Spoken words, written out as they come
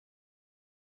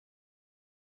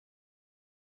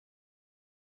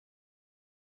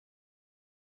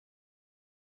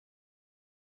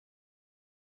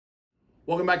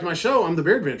Welcome back to my show. I'm the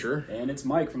Beer Adventurer. And it's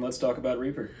Mike from Let's Talk About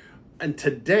Reaper. And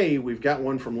today we've got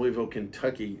one from Louisville,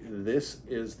 Kentucky. This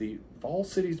is the Fall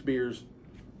Cities Beers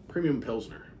Premium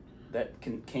Pilsner. That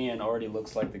can already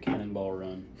looks like the Cannonball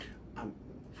Run.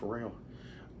 For real.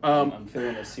 I'm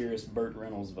feeling a serious Burt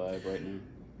Reynolds vibe right now.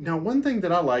 Now, one thing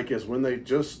that I like is when they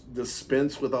just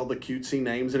dispense with all the cutesy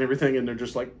names and everything, and they're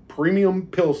just like Premium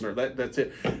Pilsner. That's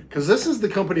it. Because this is the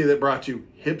company that brought you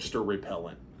Hipster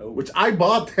Repellent, which I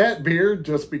bought that beer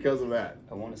just because of that.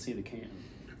 I want to see the can.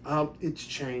 It's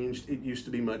changed. It used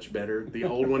to be much better. The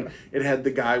old one, it had the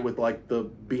guy with like the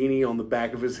beanie on the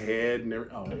back of his head, and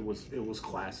it was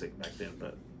classic back then.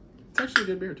 But it's actually a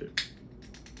good beer too.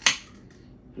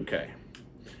 Okay,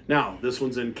 now this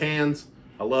one's in cans.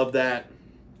 I love that.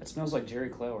 It smells like Jerry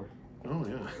Clower. Oh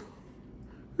yeah.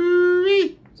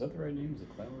 Is that the right name? Is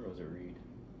it Clower or was it Reed?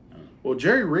 Well,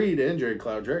 Jerry Reed and Jerry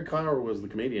Clower. Jerry Clower was the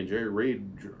comedian. Jerry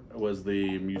Reed was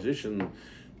the musician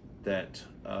that.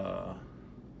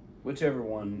 Whichever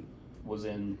one was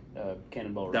in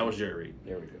Cannonball Run. That was Jerry Reed.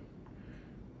 There we go.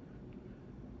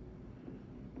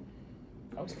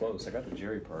 I was close. I got the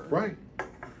Jerry part. Right.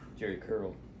 Jerry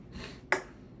Curl.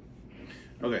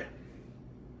 Okay.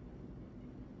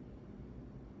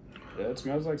 That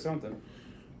smells like something.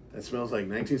 That smells like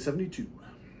 1972.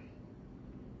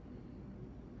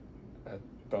 I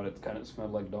thought it kind of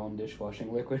smelled like Dawn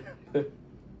dishwashing liquid.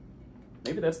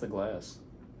 Maybe that's the glass.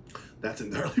 That's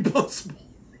entirely possible.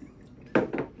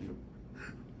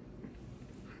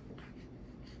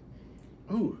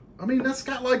 Ooh, I mean, that's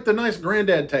got like the nice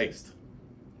granddad taste.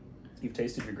 You've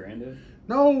tasted your granddad?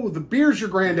 No, the beers your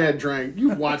granddad drank.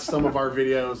 You've watched some of our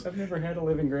videos. I've never had a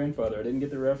living grandfather. I didn't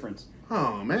get the reference.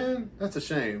 Oh, man, that's a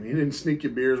shame. He didn't sneak you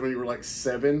beers when you were like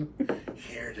 7.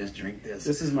 Here, just drink this.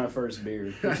 This is my first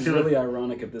beer. Which is really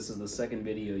ironic if this is the second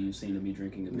video you've seen of me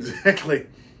drinking a beer. Exactly.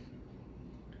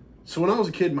 So when I was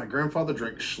a kid, my grandfather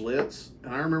drank Schlitz,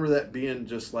 and I remember that being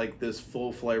just like this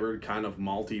full-flavored kind of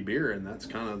malty beer, and that's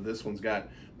kind of this one's got.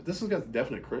 But this one's got the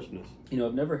definite crispness. You know,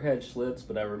 I've never had Schlitz,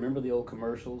 but I remember the old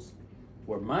commercials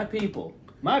where my people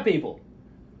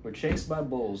were chased by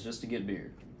bulls just to get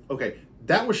beer. Okay,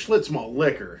 that was Schlitz malt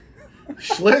liquor.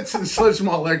 Schlitz and Schlitz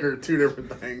malt liquor are two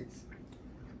different things.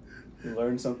 You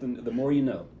learn something. The more you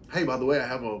know. Hey, by the way, I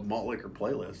have a malt liquor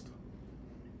playlist.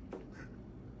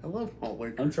 I love malt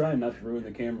liquor. I'm trying not to ruin the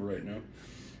camera right now.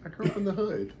 I grew up in the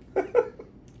hood.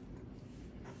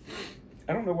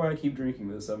 I don't know why I keep drinking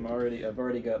this. I've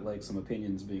already got like some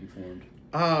opinions being formed.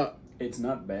 It's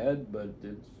not bad, but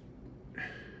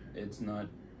it's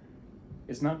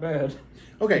not bad.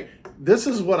 Okay,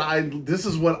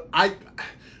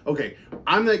 okay,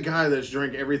 I'm that guy that's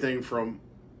drank everything from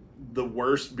the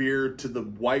worst beer to the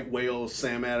White Whale,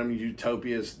 Sam Adams,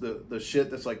 Utopias, the shit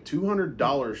that's like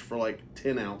 $200 for like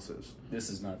 10 ounces. This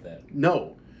is not that.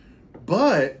 No.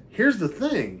 But here's the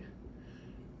thing.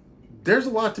 There's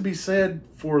a lot to be said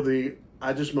for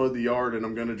I just mowed the yard and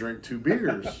I'm going to drink 2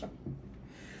 beers.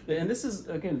 And this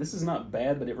is not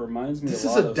bad, but it reminds me a lot of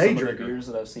some of the beers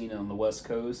that I've seen on the West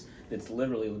Coast. It's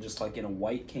literally just like in a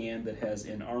white can that has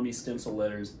in Army stencil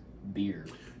letters, beer.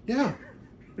 Yeah.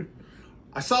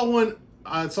 I saw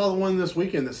the one this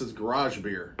weekend that says garage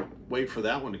beer. Wait for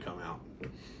that one to come out.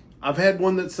 I've had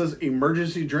one that says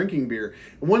emergency drinking beer.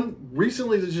 One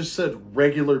recently that just said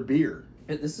regular beer.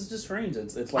 This is just strange.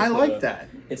 It's like I like that.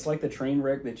 It's like the train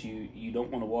wreck that you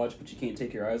don't want to watch, but you can't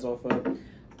take your eyes off of.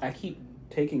 I keep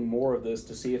taking more of this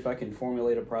to see if I can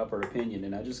formulate a proper opinion,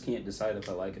 and I just can't decide if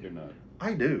I like it or not.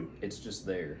 I do. It's just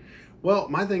there. Well,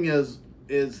 my thing is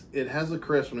it has a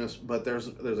crispness, but there's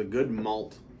a good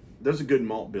malt. There's a good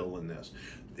malt bill in this.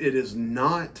 It is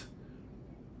not.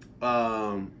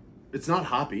 It's not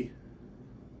hoppy.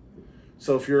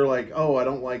 So if you're like, oh, I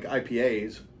don't like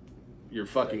IPAs, you're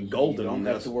fucking golden on this. You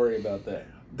don't have to worry about that.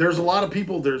 There's a lot of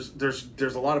people. There's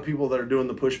a lot of people that are doing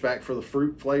the pushback for the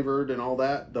fruit flavored and all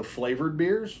that. The flavored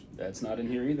beers. That's not in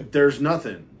here either. There's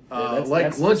nothing.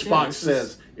 Like Lunchbox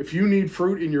says, if you need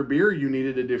fruit in your beer, you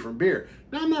needed a different beer.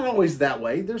 Now, I'm not always that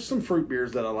way. There's some fruit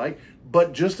beers that I like,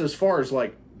 but just as far as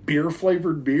like beer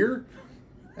flavored beer,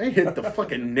 they hit the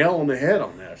fucking nail on the head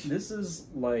on this. This is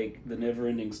like the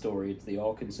never-ending story. It's the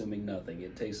all-consuming nothing.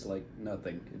 It tastes like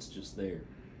nothing. It's just there.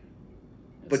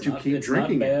 But you keep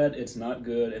drinking it. It's not bad, it's not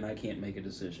good, and I can't make a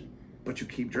decision. But you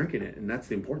keep drinking it, and that's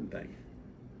the important thing.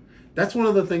 That's one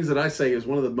of the things that I say is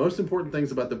one of the most important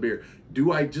things about the beer.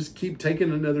 Do I just keep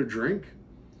taking another drink?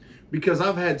 Because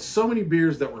I've had so many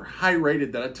beers that were high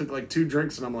rated that I took like 2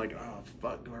 drinks, and I'm like, oh,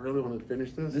 fuck, do I really want to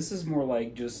finish this? This is more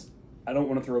like just, I don't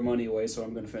want to throw money away, so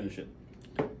I'm going to finish it.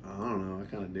 I don't know. I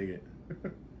kind of dig it.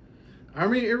 I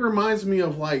mean, it reminds me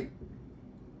of like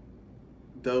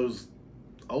those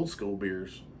old school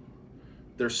beers.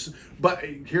 But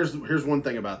here's one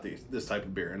thing about this type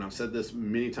of beer, and I've said this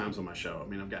many times on my show. I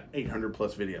mean, I've got 800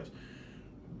 plus videos.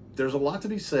 There's a lot to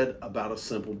be said about a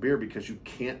simple beer because you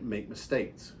can't make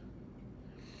mistakes.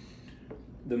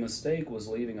 The mistake was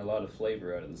leaving a lot of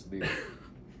flavor out of this beer.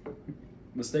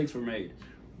 Mistakes were made.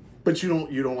 But you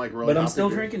don't like really. But I'm hoppy still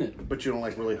beers. drinking it. But you don't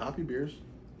like really hoppy beers.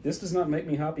 This does not make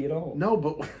me hoppy at all. No,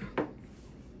 but.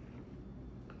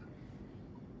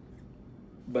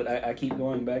 But I keep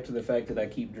going back to the fact that I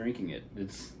keep drinking it.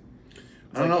 It's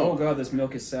I don't like, know. oh God, this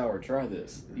milk is sour. Try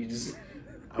this. You just.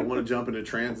 I want to jump into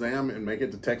Trans Am and make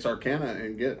it to Texarkana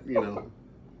and get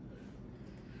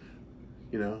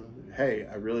hey,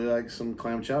 I really like some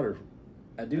clam chowder.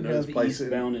 I do have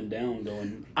Eastbound and Down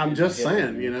going. I'm just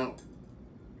saying,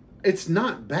 it's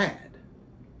not bad.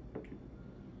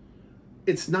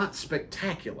 It's not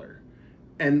spectacular.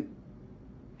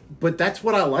 But that's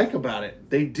what I like about it.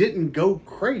 They didn't go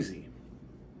crazy.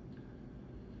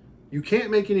 You can't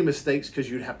make any mistakes because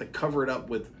you'd have to cover it up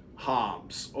with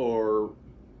hops or,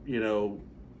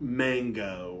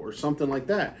 mango or something like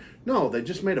that. No, they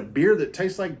just made a beer that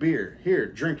tastes like beer. Here,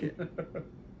 drink it.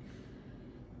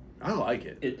 I like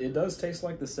it. It does taste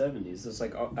like the 70s. It's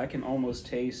like I can almost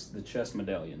taste the chest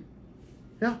medallion.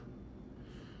 Yeah.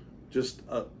 Just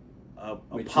a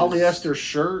polyester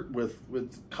shirt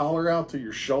with collar out to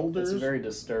your shoulders. It's very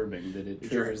disturbing that it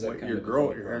triggers that kind of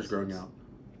your hair's growing out.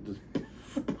 Just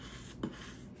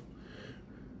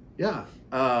yeah.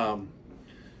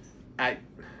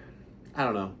 I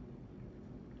don't know.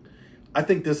 I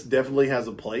think this definitely has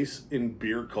a place in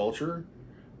beer culture.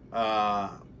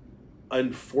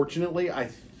 Unfortunately, I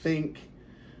think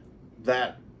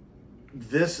that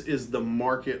this is the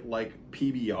market like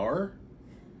PBR,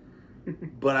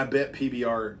 but I bet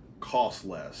PBR costs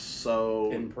less.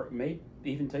 So and may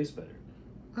even taste better.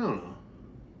 I don't know.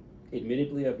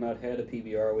 Admittedly, I've not had a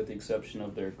PBR with the exception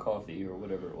of their coffee or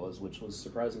whatever it was, which was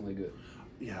surprisingly good.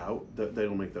 Yeah, they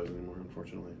don't make those anymore,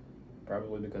 unfortunately.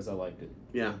 Probably because I liked it.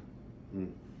 Yeah.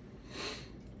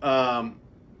 But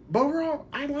overall,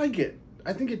 I like it.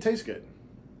 I think it tastes good.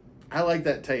 I like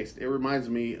that taste. It reminds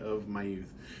me of my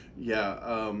youth.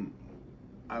 Yeah,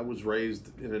 I was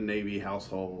raised in a Navy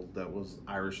household that was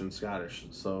Irish and Scottish.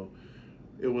 So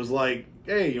it was like,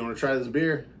 hey, you want to try this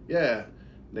beer? Yeah.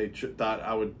 They thought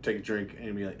I would take a drink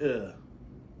and be like, ugh.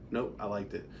 Nope, I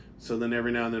liked it. So then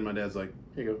every now and then my dad's like,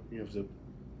 here you go, you have a sip.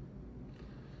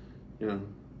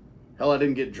 Hell, I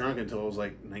didn't get drunk until I was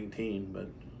like 19, but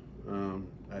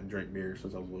I drank beer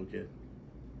since I was a little kid.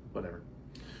 Whatever.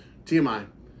 TMI.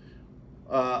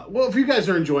 Well, if you guys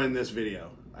are enjoying this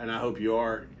video, and I hope you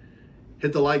are,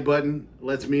 hit the like button.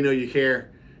 Lets me know you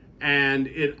care. And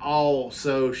it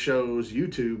also shows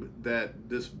YouTube that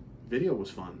this video was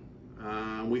fun.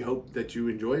 We hope that you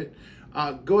enjoy it.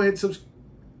 Go ahead and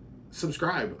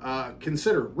subscribe.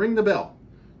 Consider, ring the bell.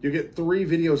 You get 3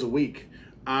 videos a week.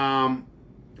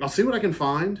 I'll see what I can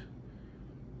find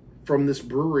from this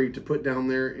brewery to put down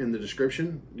there in the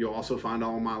description. You'll also find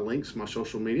all my links, my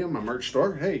social media, my merch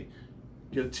store. Hey,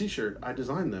 get a t-shirt. I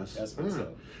designed this. That's what's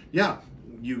up. Yeah,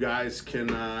 you guys can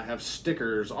have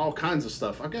stickers, all kinds of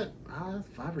stuff. I've got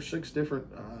 5 or 6 different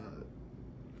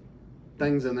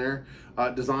things in there.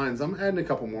 Designs. I'm adding a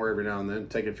couple more every now and then,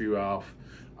 take a few off.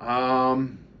 Tell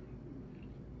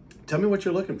me what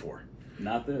you're looking for.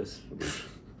 Not this.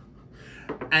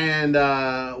 And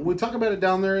we'll talk about it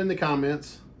down there in the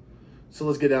comments. So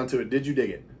let's get down to it. Did you dig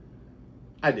it?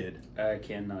 I did. I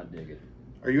cannot dig it.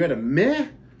 Are you at a meh,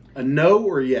 a no,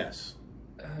 or yes?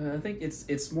 I think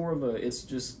it's more of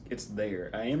it's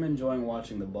there. I am enjoying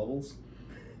watching the bubbles.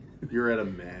 You're at a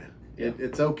meh. Yeah.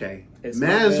 It's okay. It's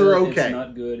Mehs are okay. It's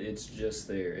not good. It's just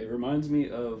there. It reminds me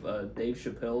of Dave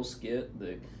Chappelle's skit.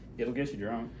 It'll get you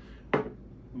drunk.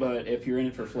 But if you're in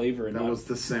it for flavor and that was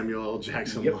the Samuel L.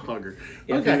 Jackson lager.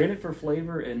 If you're in it for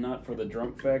flavor and not for the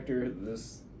drunk factor,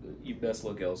 you best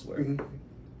look elsewhere. Mm-hmm.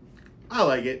 I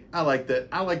like it. I like that.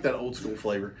 I like that old school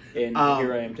flavor. And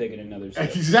here I am taking another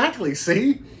sip. Exactly.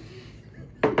 See.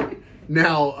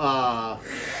 Now.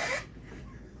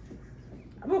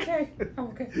 I'm okay. I'm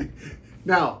okay.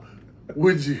 Now,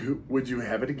 would you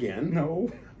have it again?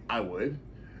 No. I would.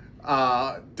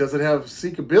 Does it have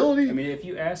seekability? I mean, if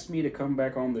you asked me to come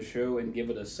back on the show and give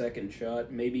it a second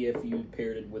shot, maybe if you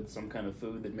paired it with some kind of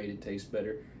food that made it taste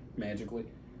better magically,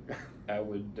 I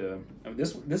would.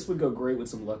 This would go great with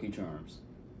some Lucky Charms,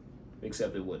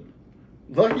 except it wouldn't.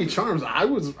 Lucky Charms. I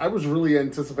was really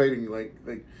anticipating like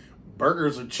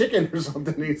burgers or chicken or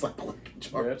something. He's like Lucky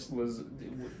Charms.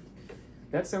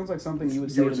 That sounds like something you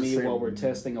would say to me while we're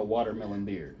testing a watermelon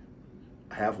beer.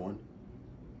 I have one.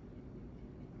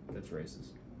 That's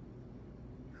racist.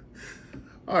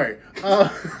 All right.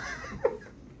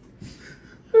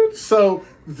 So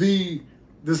the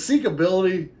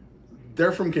seekability,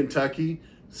 they're from Kentucky,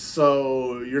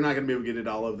 so you're not going to be able to get it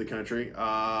all over the country.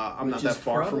 I'm not that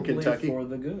far from Kentucky. For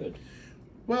the good.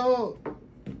 Well,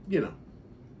 you know,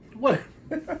 what?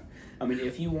 I mean,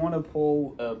 if you want to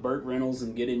pull Burt Reynolds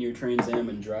and get in your Trans Am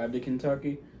and drive to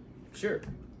Kentucky, sure.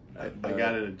 I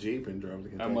got in a Jeep and drove to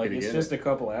Kentucky. I'm like, it's just a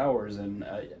couple hours, and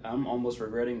I'm almost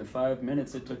regretting the 5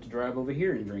 minutes it took to drive over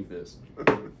here and drink this.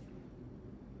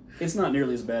 It's not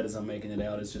nearly as bad as I'm making it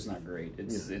out. It's just not great.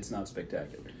 It's not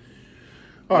spectacular.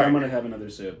 All right. I'm going to have another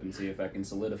sip and see if I can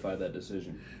solidify that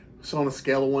decision. So on a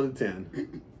scale of 1 to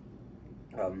 10.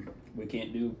 We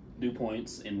can't do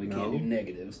points, and we can't do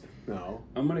negatives. No.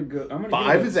 I'm going to go...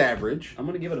 5 is average. I'm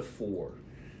going to give it a 4.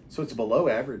 So it's below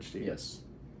average to you? Yes.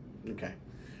 Okay.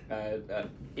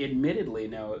 Admittedly,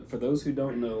 now, for those who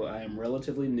don't know, I am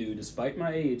relatively new. Despite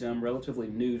my age, I'm relatively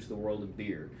new to the world of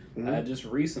beer. Mm-hmm. I just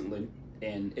recently,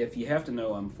 and if you have to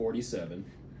know, I'm 47,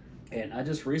 and I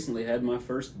just recently had my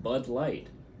first Bud Light.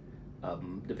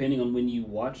 Depending on when you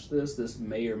watch this, this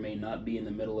may or may not be in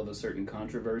the middle of a certain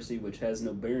controversy, which has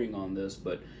no bearing on this,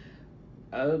 but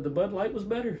the Bud Light was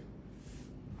better.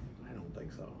 I don't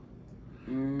think so.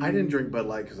 I didn't drink Bud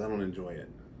Light because I don't enjoy it.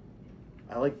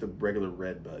 I like the regular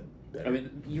red Bud better. I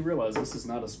mean, you realize this is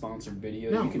not a sponsored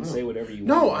video. No, you can say whatever you want.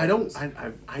 No, I don't.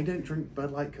 I didn't drink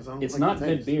Bud Light because I don't. It's like not the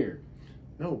good taste. beer.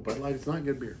 No, Bud Light is not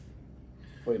good beer.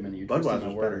 Wait a minute, you're twisting my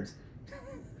Budweiser's words.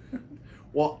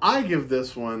 Well, I give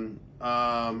this one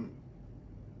 5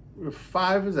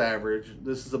 is average.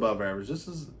 This is above average. This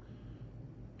is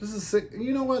 6.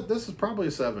 You know what? This is probably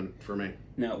a 7 for me.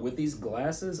 Now, with these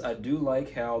glasses, I do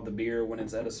like how the beer, when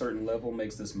it's at a certain level,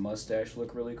 makes this mustache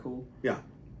look really cool. Yeah.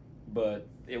 But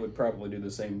it would probably do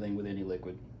the same thing with any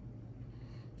liquid.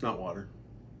 Not water.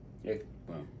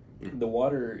 The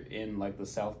water in like the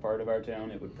south part of our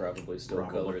town, it would probably still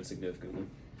color it significantly.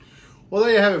 Well,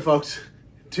 there you have it, folks.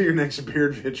 To your next beer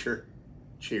adventure.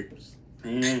 Cheers.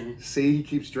 See, he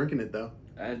keeps drinking it though.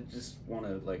 I just want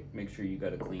to like make sure you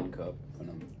got a clean cup when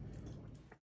I'm